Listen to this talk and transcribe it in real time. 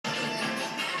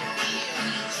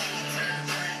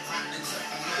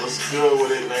What's good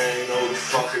with it, man? You know what the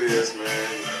fuck it is, man.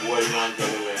 Boy, Young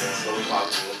Gunna Mane, SoTa on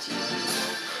TV,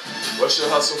 man. What's your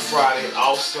Hustle Friday?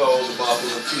 Also, the Babi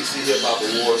Boo PC Hip Hop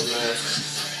Awards, man.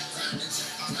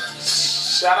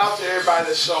 Shout out to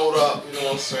everybody that showed up, you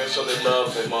know what I'm saying? Show their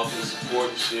love, their monthly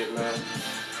support and shit, man.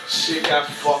 Shit got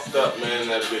fucked up, man,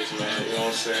 in that bitch, man. You know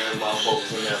what I'm saying?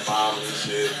 Motherfuckers in that bombing and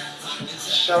shit.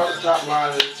 Shout out to Top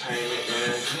Line Entertainment,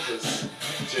 man.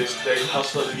 Just they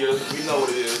hustle to get us. We know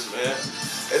what it is, man.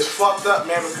 It's fucked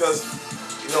up, man, because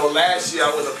you know last year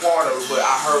I wasn't a part of it, but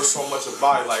I heard so much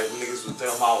about it. Like niggas was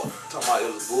talking about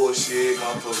it was bullshit,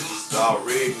 motherfuckers was all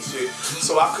rigged and shit.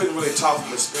 So I couldn't really talk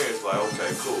from experience. Like,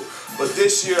 okay, cool. But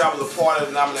this year I was a part of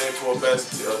it, nominated for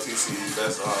best TC,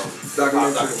 best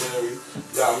documentary.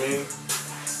 You know what I mean?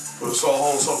 But it's all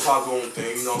whole SoTa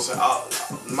thing, you know what I'm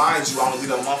saying? Mind you, I only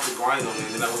did a month of grinding on it,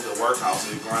 and then I went to the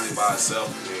workhouse and grinded by itself,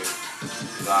 and then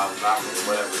you know, I was nominated,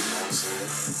 whatever, you know what I'm saying?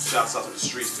 Shouts out to the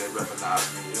streets that recognize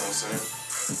me, you know what I'm saying?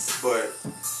 But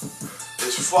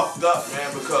it's fucked up,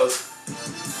 man, because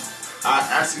I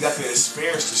actually got to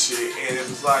experience the shit, and it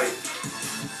was like,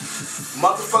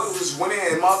 motherfuckers was winning,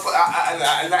 and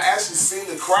I actually seen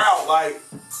the crowd like,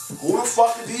 who the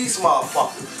fuck are these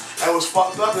motherfuckers? And what's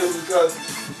fucked up is because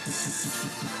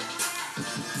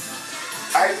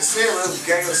I hate to say it, but it was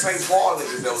gang of St. Paul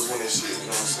niggas that was winning shit, you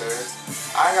know what I'm saying?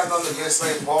 I ain't got nothing against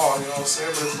St. Paul, you know what I'm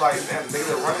saying? But it's like, damn, the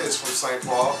nigga that running is from St.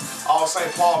 Paul. All St.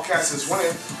 Paul cats is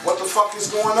winning. What the fuck is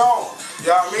going on?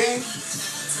 You know what I mean?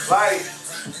 Like,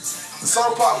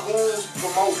 SoTa gOoNz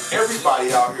promote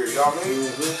everybody out here, you know what I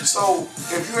mean? So,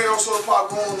 if you ain't on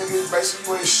SoTa gOoNz, nigga, basically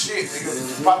you ain't shit, nigga.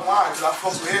 Bottom line, because I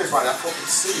fuck with everybody. I fuck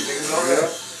with the city, niggas know that.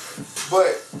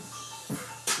 But,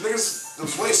 niggas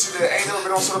was winning shit that ain't never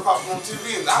been on SoTa gOoNz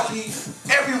TV, and I be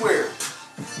everywhere.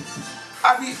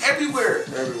 I be everywhere.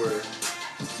 Everywhere.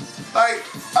 Like,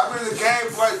 I've been in the game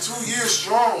for like 2 years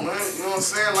strong, man. You know what I'm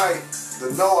saying? Like,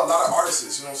 to know a lot of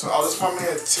artists, you know what I'm saying? Oh, this is my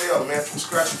man Tell, man, from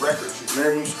Scratch Records.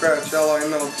 Man from Scratch, y'all already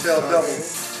know. Tell Double.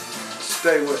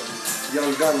 Stay with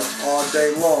Young Gunna all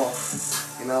day long.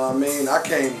 You know what I mean? I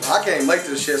came late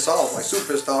to the shit, so I was like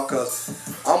super pissed off because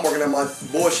I'm working at my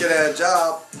bullshit ass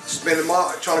job,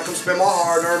 trying to come spend my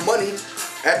hard-earned money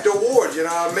at the awards, you know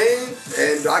what I mean?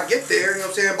 And I get there, you know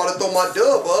what I'm saying, about to throw my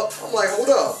dub up. I'm like, hold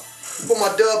up. Put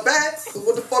my dub back?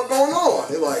 What the fuck going on?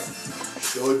 They're like,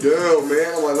 shut down,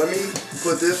 man. I'm like, let me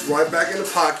put this right back in the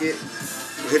pocket.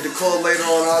 Hit the club later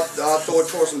on, I'll throw it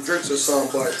towards some drinks or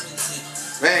something. But,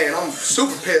 man, I'm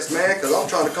super pissed, man, because I'm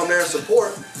trying to come there and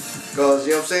support. Because,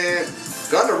 you know what I'm saying,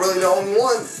 Gunna really the only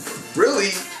one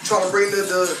really trying to bring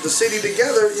the city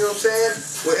together, you know what I'm saying,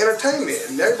 with entertainment.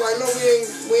 And everybody know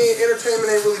we ain't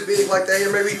entertainment ain't really big like that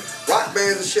here. Maybe rock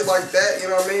bands and shit like that,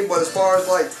 you know what I mean? But as far as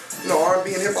like, you know,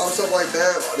 R&B and hip hop and stuff like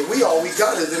that, all we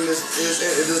got is in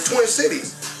the Twin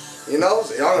Cities. You know?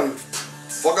 So y'all done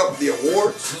fuck up the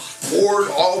awards.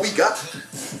 Award, all we got.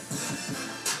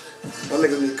 My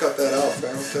niggas need to cut that out,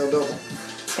 fam. Tell Double.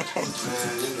 Man,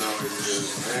 you know what it is,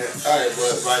 man. Alright,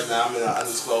 but right now I'm in an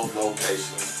undisclosed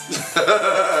location.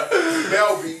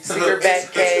 Belby. Secret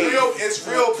back cave. It's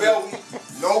real Belby.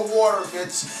 No water,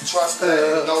 bitch. Trust that.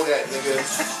 You know that, nigga.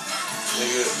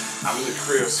 Nigga, I'm in the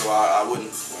crib, so I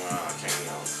wouldn't. I can't,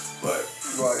 you know. But.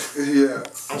 Right, yeah.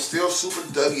 I'm still super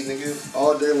Dougie, nigga.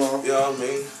 All day long. You know what I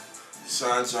mean?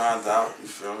 Sun drying out, you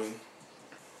feel me?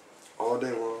 All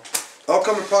day long.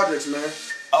 Upcoming projects, man.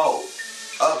 Oh.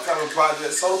 Upcoming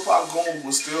project, SoTa gOoNz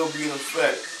will still be in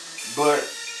effect, but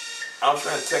I'm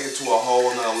trying to take it to a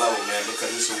whole nother level, man, because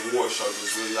this award show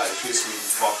just really like pissed me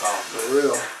the fuck off. For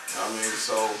real. You know what I mean?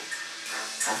 So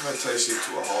I'm trying to take shit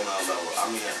to a whole nother level.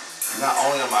 I mean, not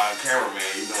only am I a cameraman,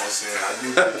 you know what I'm saying?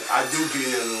 I do get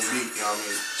it in the beat, you know what I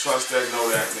mean? Trust that, know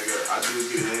that, nigga. I do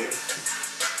get it in.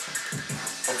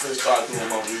 I'm finna start doing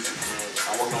my music, man.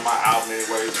 I'm working on my album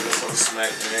anyway, doing some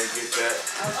smack, man. Get that.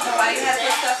 Why you have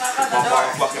this stuff up on the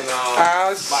door?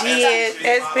 Oh shit,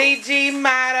 SPG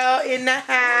Model in the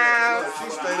house. She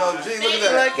stayed on G, look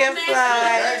at that. Looking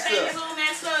fly.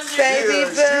 Baby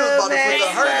Boo,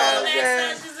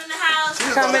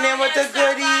 coming in with the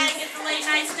goodies.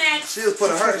 She was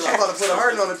putting hurting. I'm about to put a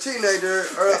hurting on a teenager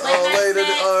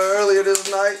earlier this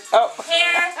night. Oh.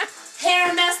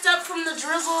 Hair messed up from the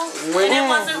drizzle when it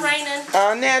wasn't raining.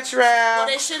 All natural.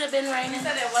 Well, it should have been raining. It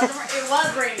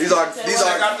was raining. These are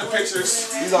got the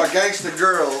pictures. These are gangster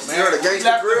girls. Man, you heard of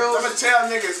gangster girls? I'm gonna tell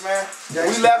niggas, man.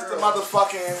 We left the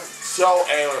motherfucking show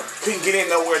and couldn't get in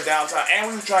nowhere downtown,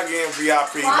 and we were trying to get in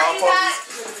VIP.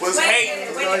 Motherfuckers was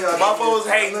hating. Motherfuckers was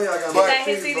hating. But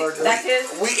that's his?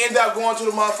 We ended up going to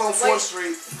the motherfucking 4th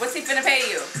Street. What's he finna pay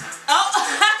you? Oh,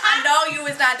 I know you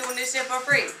was not doing this shit for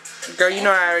free. Girl, you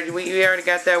know we already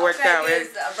got that worked out. She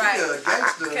a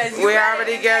gangster. We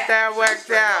already got that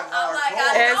worked out. I'm like,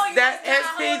 I know That you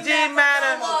SPG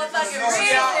Model.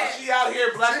 She out here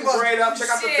black and braid up. Check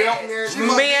out the belt in there.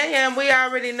 Me and him, we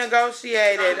already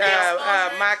negotiated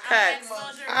my cut.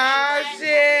 Oh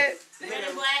shit. Men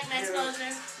in black,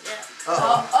 exposure.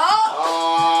 Yeah.